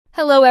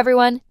Hello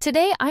everyone!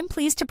 Today I'm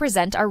pleased to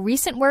present our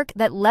recent work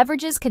that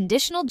leverages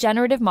conditional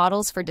generative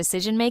models for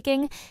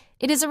decision-making.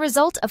 It is a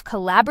result of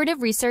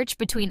collaborative research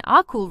between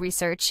Akool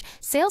Research,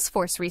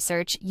 Salesforce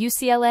Research,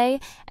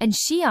 UCLA, and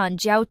Xi'an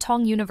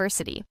Jiaotong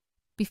University.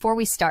 Before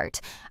we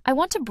start, I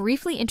want to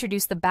briefly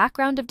introduce the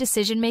background of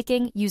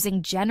decision-making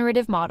using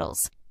generative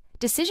models.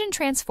 Decision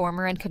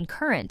Transformer and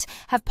Concurrent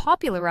have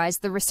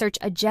popularized the research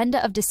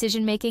agenda of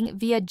decision-making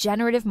via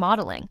generative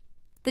modeling.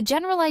 The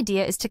general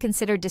idea is to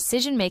consider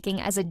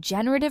decision-making as a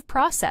generative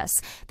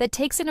process that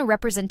takes in a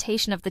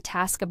representation of the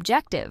task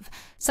objective,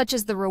 such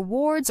as the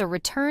rewards or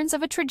returns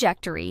of a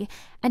trajectory,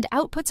 and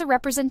outputs a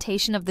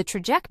representation of the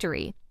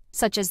trajectory,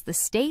 such as the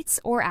states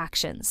or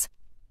actions.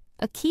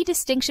 A key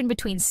distinction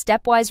between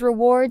stepwise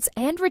rewards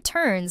and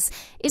returns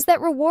is that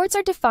rewards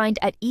are defined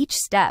at each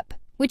step,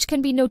 which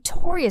can be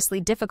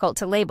notoriously difficult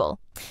to label.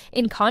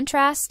 In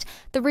contrast,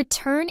 the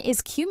return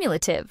is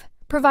cumulative,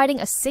 providing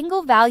a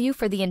single value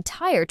for the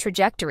entire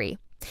trajectory.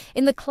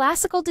 In the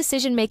classical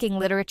decision-making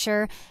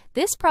literature,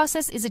 this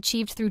process is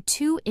achieved through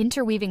two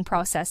interweaving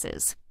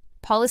processes: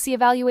 policy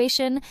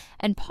evaluation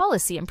and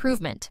policy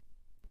improvement.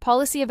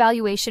 Policy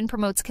evaluation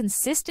promotes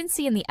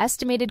consistency in the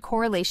estimated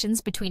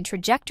correlations between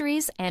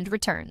trajectories and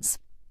returns.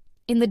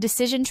 In the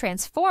Decision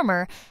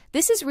Transformer,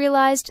 this is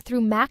realized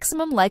through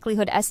maximum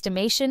likelihood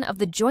estimation of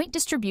the joint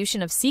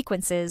distribution of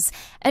sequences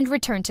and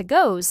return to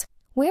goes,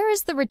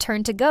 whereas the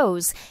return to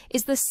goes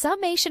is the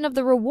summation of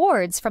the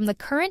rewards from the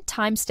current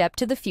time step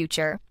to the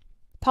future.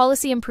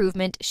 Policy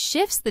improvement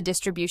shifts the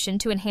distribution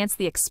to enhance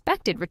the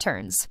expected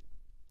returns.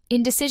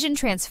 In Decision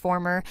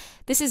Transformer,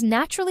 this is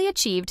naturally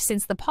achieved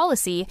since the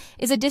policy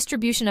is a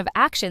distribution of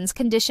actions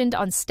conditioned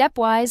on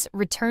stepwise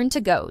return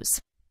to goes.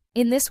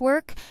 In this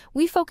work,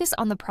 we focus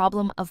on the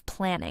problem of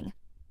planning.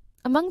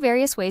 Among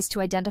various ways to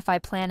identify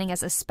planning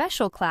as a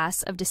special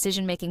class of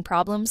decision-making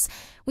problems,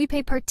 we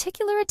pay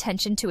particular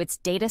attention to its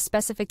data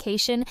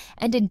specification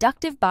and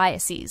inductive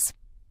biases.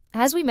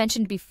 As we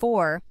mentioned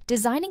before,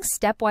 designing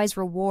stepwise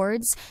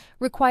rewards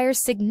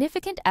requires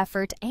significant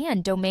effort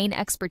and domain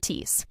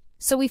expertise.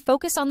 So we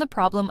focus on the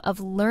problem of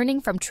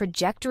learning from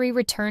trajectory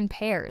return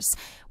pairs,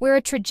 where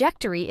a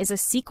trajectory is a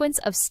sequence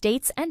of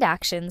states and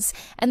actions,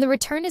 and the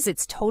return is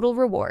its total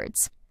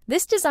rewards.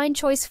 This design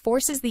choice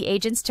forces the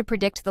agents to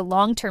predict the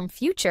long-term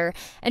future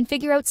and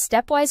figure out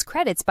stepwise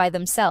credits by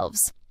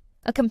themselves.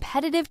 A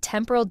competitive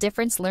temporal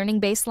difference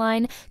learning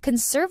baseline,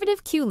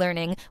 conservative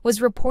Q-learning,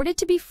 was reported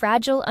to be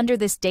fragile under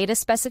this data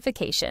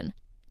specification.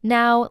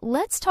 Now,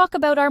 let's talk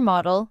about our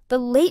model, the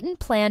Latent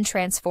Plan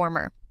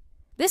Transformer.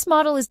 This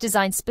model is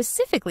designed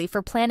specifically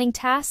for planning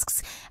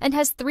tasks and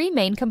has three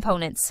main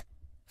components.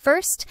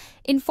 First,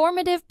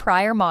 informative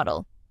prior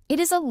model. It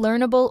is a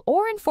learnable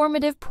or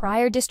informative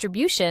prior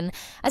distribution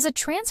as a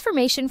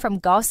transformation from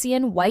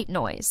Gaussian white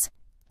noise.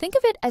 Think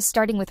of it as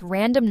starting with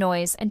random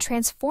noise and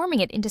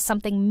transforming it into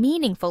something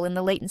meaningful in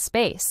the latent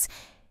space.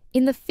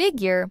 In the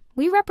figure,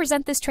 we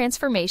represent this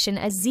transformation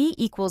as z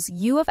equals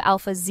u of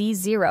alpha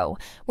z0,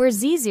 where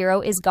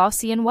z0 is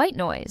Gaussian white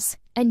noise,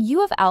 and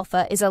u of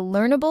alpha is a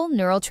learnable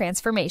neural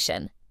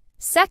transformation.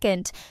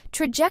 Second,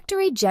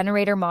 trajectory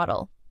generator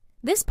model.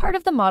 This part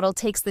of the model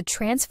takes the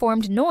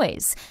transformed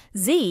noise,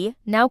 z,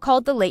 now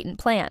called the latent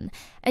plan,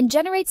 and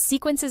generates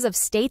sequences of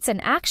states and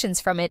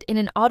actions from it in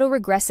an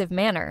autoregressive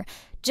manner,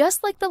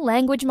 just like the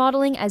language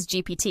modeling as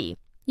GPT.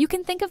 You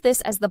can think of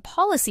this as the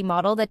policy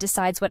model that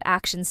decides what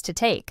actions to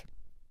take.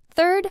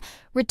 Third,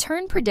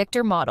 return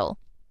predictor model.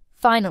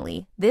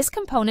 Finally, this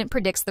component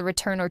predicts the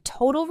return or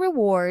total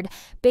reward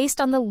based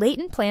on the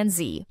latent plan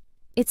z.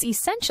 It's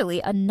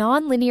essentially a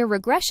nonlinear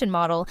regression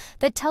model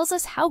that tells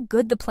us how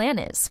good the plan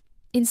is.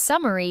 In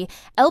summary,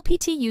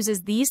 LPT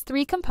uses these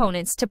three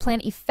components to plan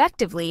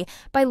effectively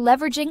by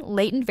leveraging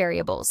latent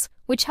variables,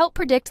 which help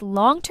predict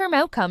long-term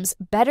outcomes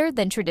better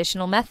than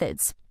traditional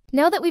methods.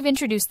 Now that we've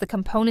introduced the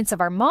components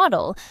of our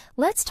model,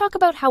 let's talk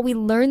about how we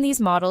learn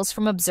these models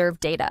from observed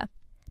data.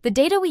 The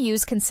data we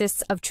use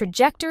consists of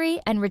trajectory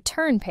and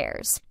return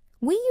pairs.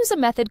 We use a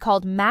method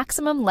called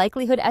maximum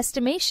likelihood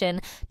estimation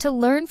to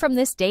learn from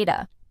this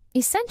data.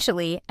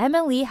 Essentially,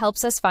 MLE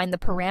helps us find the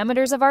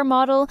parameters of our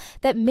model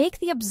that make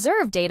the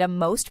observed data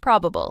most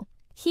probable.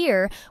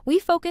 Here, we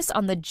focus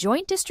on the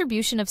joint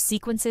distribution of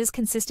sequences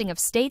consisting of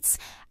states,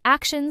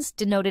 actions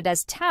denoted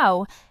as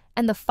tau,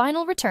 and the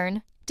final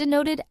return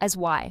denoted as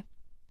y.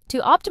 To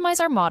optimize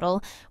our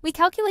model, we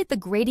calculate the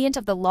gradient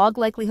of the log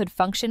likelihood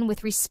function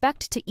with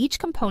respect to each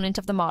component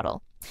of the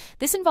model.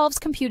 This involves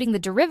computing the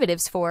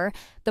derivatives for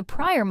the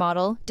prior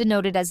model,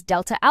 denoted as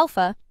delta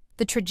alpha,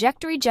 the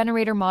trajectory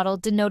generator model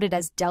denoted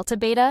as delta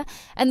beta,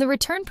 and the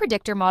return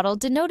predictor model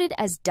denoted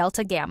as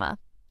delta gamma.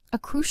 A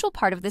crucial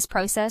part of this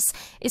process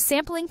is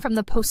sampling from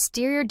the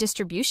posterior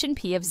distribution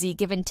P of z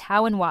given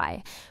tau and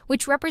y,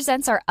 which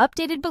represents our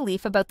updated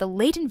belief about the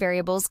latent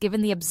variables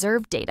given the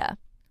observed data.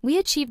 We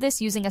achieve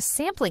this using a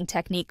sampling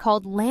technique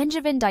called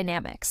Langevin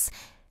dynamics.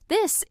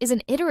 This is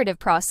an iterative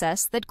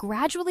process that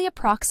gradually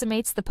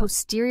approximates the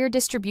posterior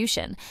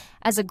distribution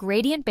as a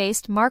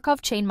gradient-based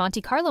Markov chain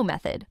Monte Carlo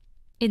method.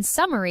 In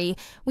summary,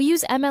 we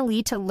use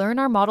MLE to learn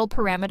our model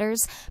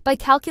parameters by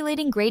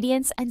calculating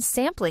gradients and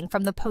sampling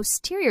from the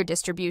posterior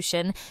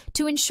distribution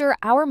to ensure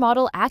our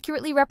model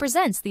accurately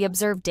represents the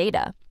observed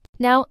data.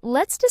 Now,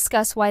 let's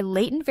discuss why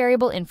latent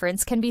variable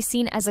inference can be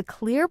seen as a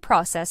clear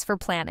process for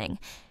planning.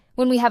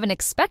 When we have an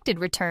expected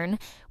return,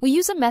 we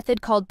use a method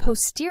called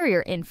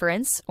posterior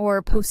inference,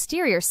 or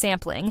posterior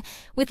sampling,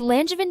 with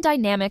Langevin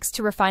dynamics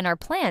to refine our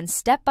plan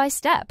step by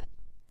step.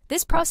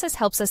 This process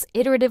helps us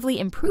iteratively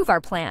improve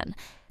our plan.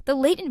 The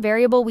latent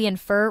variable we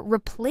infer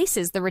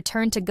replaces the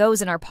return to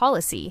goes in our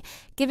policy,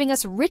 giving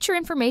us richer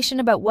information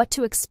about what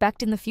to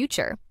expect in the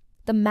future.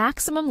 The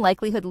maximum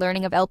likelihood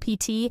learning of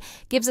LPT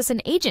gives us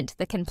an agent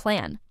that can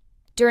plan.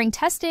 During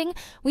testing,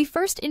 we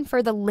first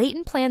infer the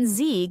latent plan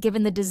Z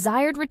given the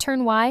desired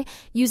return Y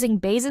using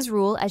Bayes'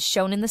 rule as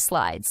shown in the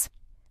slides.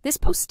 This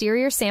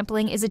posterior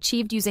sampling is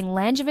achieved using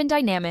Langevin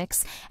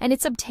dynamics, and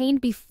it's obtained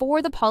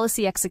before the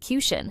policy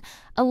execution,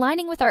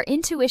 aligning with our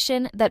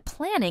intuition that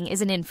planning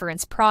is an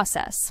inference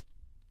process.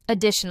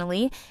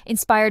 Additionally,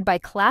 inspired by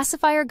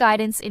classifier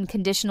guidance in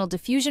conditional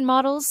diffusion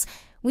models,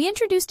 we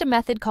introduced a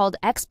method called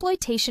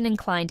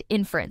exploitation-inclined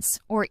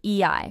inference, or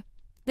EI.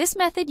 This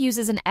method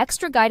uses an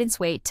extra guidance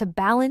weight to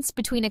balance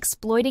between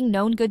exploiting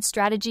known good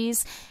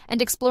strategies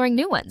and exploring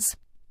new ones.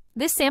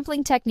 This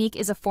sampling technique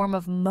is a form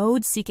of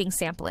mode-seeking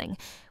sampling,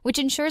 which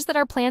ensures that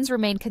our plans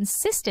remain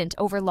consistent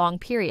over long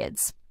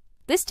periods.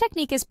 This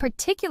technique is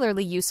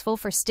particularly useful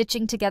for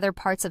stitching together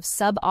parts of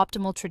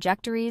suboptimal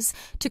trajectories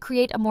to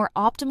create a more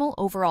optimal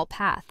overall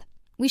path.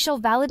 We shall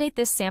validate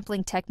this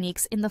sampling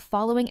techniques in the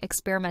following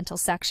experimental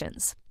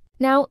sections.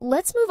 Now,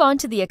 let's move on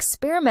to the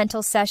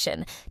experimental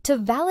session to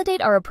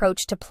validate our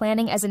approach to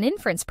planning as an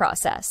inference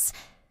process.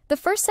 The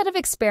first set of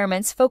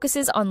experiments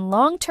focuses on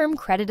long-term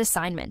credit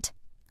assignment.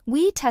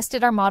 We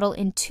tested our model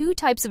in two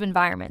types of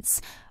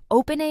environments,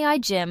 OpenAI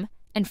Gym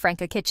and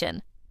Franca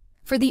Kitchen.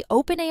 For the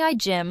OpenAI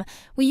Gym,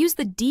 we use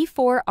the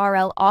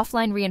D4RL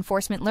offline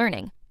reinforcement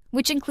learning,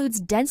 which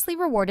includes densely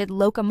rewarded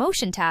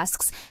locomotion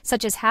tasks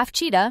such as half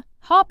cheetah,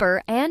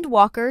 hopper, and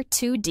walker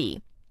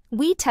 2D.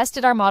 We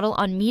tested our model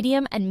on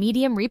medium and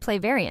medium replay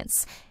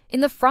variants.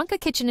 In the Franca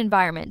Kitchen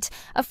environment,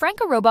 a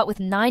Franca robot with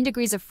 9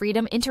 degrees of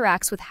freedom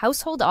interacts with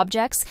household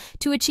objects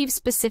to achieve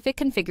specific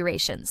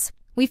configurations.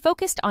 We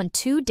focused on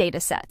 2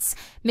 datasets,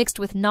 mixed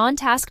with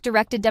non-task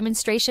directed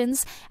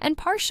demonstrations and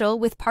partial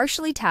with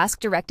partially task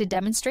directed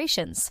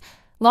demonstrations.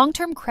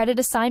 Long-term credit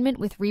assignment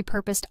with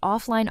repurposed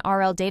offline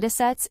RL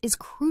datasets is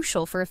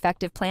crucial for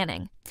effective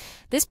planning.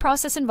 This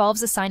process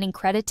involves assigning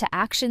credit to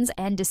actions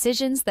and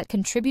decisions that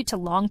contribute to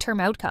long-term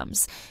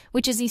outcomes,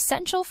 which is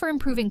essential for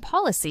improving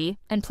policy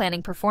and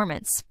planning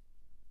performance.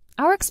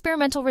 Our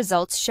experimental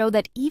results show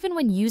that even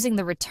when using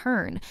the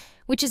return,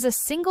 which is a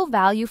single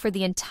value for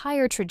the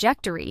entire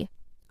trajectory,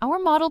 our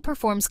model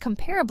performs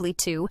comparably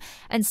to,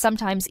 and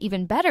sometimes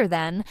even better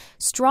than,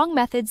 strong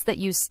methods that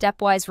use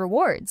stepwise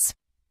rewards.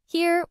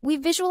 Here, we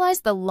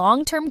visualize the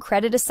long-term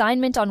credit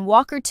assignment on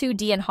Walker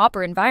 2D and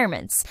Hopper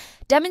environments,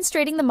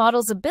 demonstrating the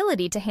model's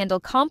ability to handle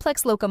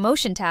complex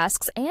locomotion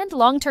tasks and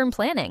long-term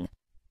planning.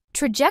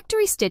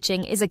 Trajectory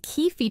stitching is a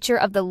key feature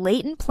of the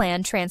Latent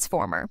Plan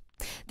Transformer.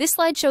 This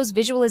slide shows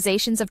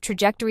visualizations of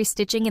trajectory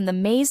stitching in the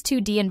Maze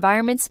 2D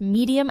environments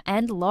medium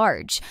and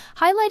large,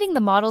 highlighting the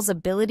model's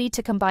ability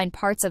to combine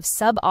parts of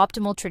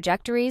suboptimal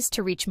trajectories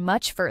to reach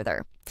much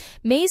further.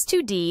 Maze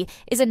 2D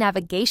is a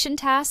navigation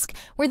task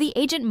where the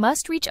agent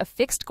must reach a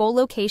fixed goal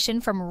location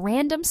from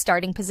random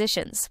starting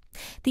positions.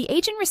 The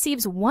agent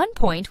receives 1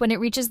 point when it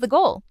reaches the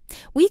goal.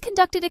 We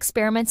conducted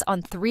experiments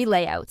on 3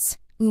 layouts: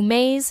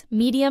 Maze,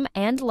 medium,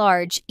 and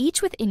large,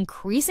 each with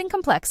increasing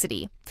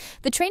complexity.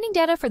 The training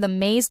data for the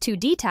Maze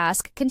 2D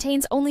task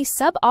contains only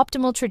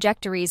suboptimal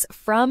trajectories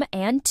from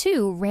and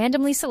to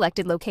randomly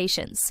selected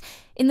locations.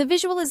 In the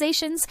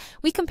visualizations,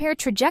 we compare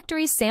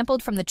trajectories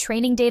sampled from the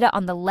training data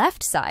on the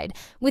left side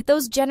with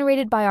those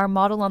generated by our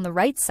model on the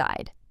right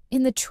side.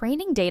 In the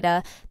training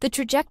data, the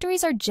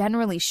trajectories are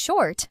generally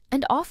short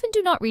and often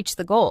do not reach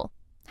the goal.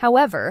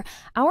 However,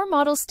 our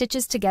model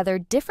stitches together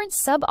different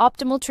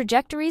suboptimal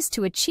trajectories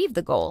to achieve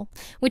the goal,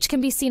 which can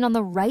be seen on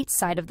the right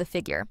side of the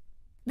figure.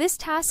 This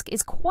task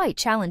is quite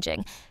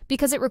challenging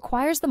because it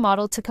requires the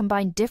model to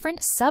combine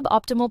different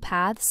suboptimal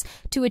paths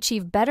to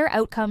achieve better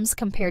outcomes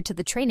compared to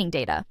the training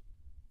data.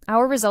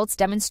 Our results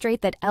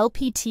demonstrate that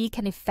LPT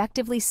can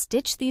effectively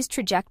stitch these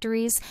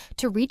trajectories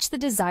to reach the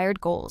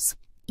desired goals,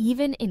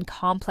 even in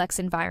complex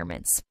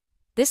environments.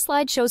 This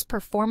slide shows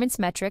performance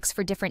metrics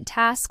for different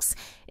tasks,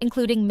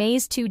 including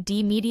Maze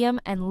 2D medium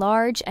and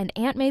large and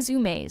AntMaze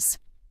UMaze.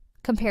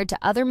 Compared to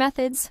other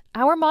methods,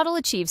 our model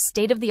achieves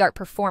state-of-the-art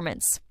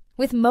performance.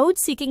 With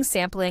mode-seeking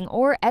sampling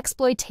or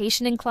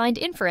exploitation-inclined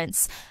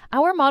inference,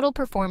 our model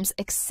performs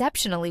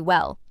exceptionally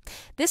well.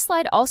 This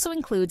slide also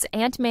includes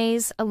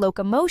AntMaze, a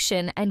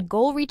locomotion, and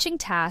goal-reaching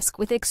task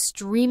with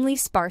extremely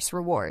sparse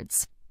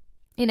rewards.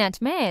 In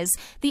AntMaze,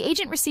 the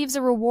agent receives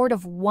a reward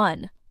of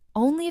 1.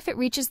 Only if it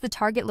reaches the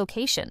target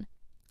location.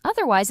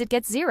 Otherwise, it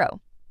gets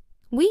 0.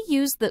 We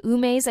used the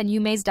UMaze and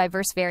UMaze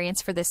diverse variants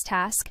for this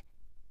task.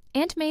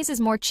 Ant Maze is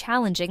more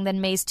challenging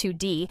than Maze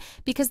 2D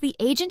because the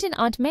agent in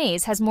Ant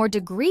Maze has more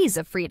degrees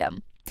of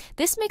freedom.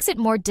 This makes it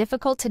more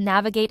difficult to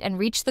navigate and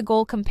reach the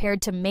goal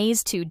compared to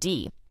Maze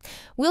 2D.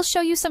 We'll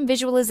show you some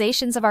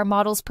visualizations of our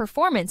model's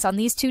performance on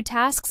these two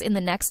tasks in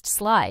the next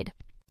slide.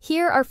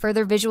 Here are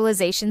further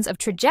visualizations of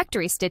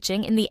trajectory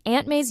stitching in the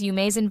Ant Maze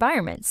UMaze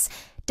environments,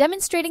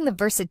 demonstrating the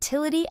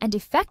versatility and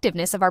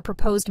effectiveness of our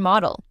proposed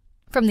model.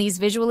 From these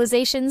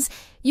visualizations,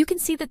 you can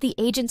see that the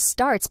agent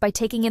starts by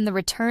taking in the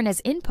return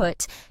as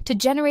input to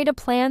generate a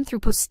plan through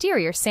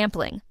posterior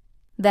sampling.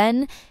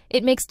 Then,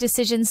 it makes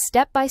decisions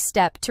step by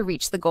step to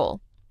reach the goal.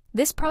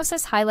 This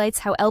process highlights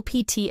how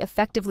LPT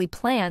effectively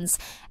plans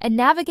and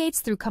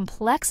navigates through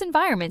complex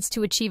environments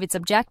to achieve its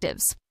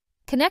objectives.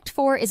 Connect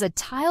 4 is a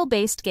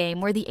tile-based game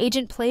where the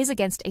agent plays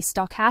against a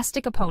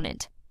stochastic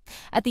opponent.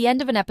 At the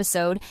end of an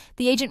episode,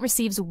 the agent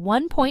receives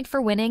 1 point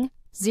for winning,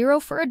 0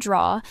 for a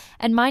draw,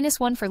 and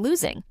 -1 for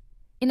losing.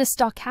 In a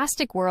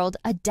stochastic world,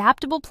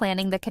 adaptable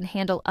planning that can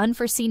handle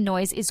unforeseen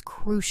noise is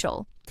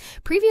crucial.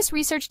 Previous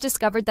research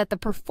discovered that the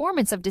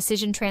performance of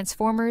decision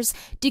transformers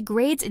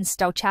degrades in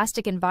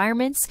stochastic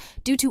environments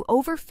due to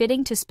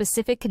overfitting to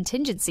specific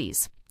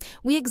contingencies.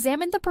 We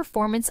examined the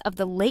performance of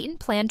the Latent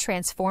Plan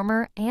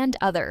Transformer and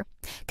other.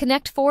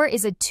 Connect 4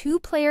 is a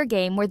 2-player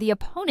game where the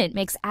opponent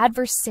makes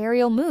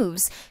adversarial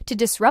moves to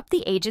disrupt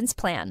the agent's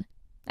plan.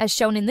 As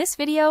shown in this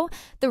video,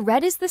 the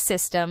red is the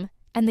system,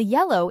 and the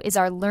yellow is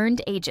our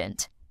learned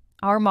agent.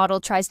 Our model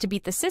tries to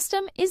beat the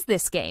system is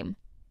this game.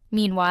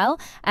 Meanwhile,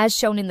 as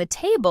shown in the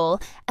table,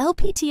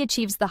 LPT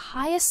achieves the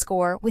highest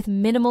score with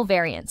minimal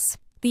variance.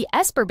 The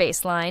ESPER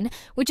baseline,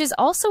 which is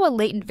also a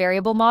latent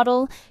variable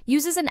model,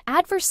 uses an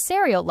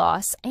adversarial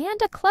loss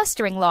and a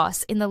clustering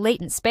loss in the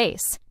latent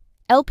space.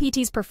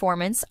 LPT's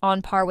performance,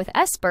 on par with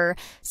ESPER,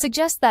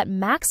 suggests that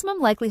maximum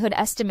likelihood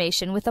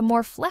estimation with a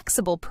more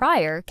flexible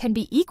prior can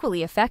be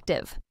equally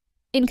effective.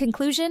 In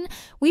conclusion,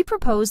 we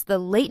propose the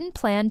Latent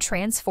Plan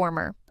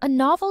Transformer, a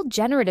novel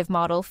generative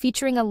model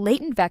featuring a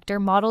latent vector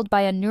modeled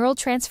by a neural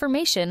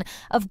transformation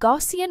of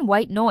Gaussian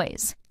white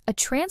noise, a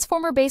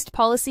transformer-based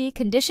policy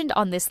conditioned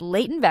on this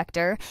latent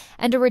vector,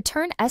 and a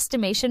return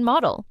estimation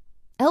model.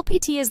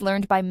 LPT is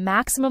learned by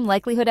maximum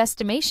likelihood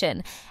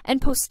estimation, and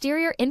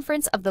posterior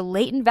inference of the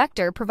latent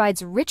vector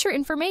provides richer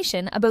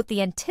information about the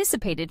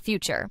anticipated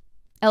future.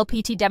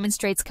 LPT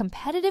demonstrates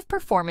competitive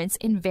performance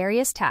in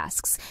various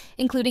tasks,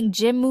 including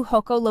Jim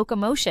Muhoko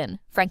locomotion,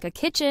 Franca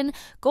kitchen,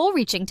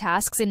 goal-reaching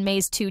tasks in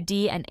Maze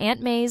 2D and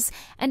Ant Maze,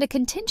 and a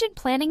contingent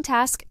planning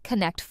task,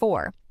 Connect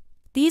 4.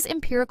 These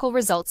empirical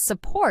results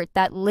support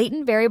that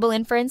latent variable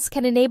inference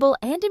can enable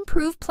and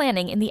improve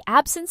planning in the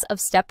absence of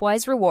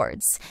stepwise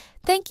rewards.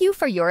 Thank you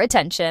for your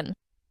attention.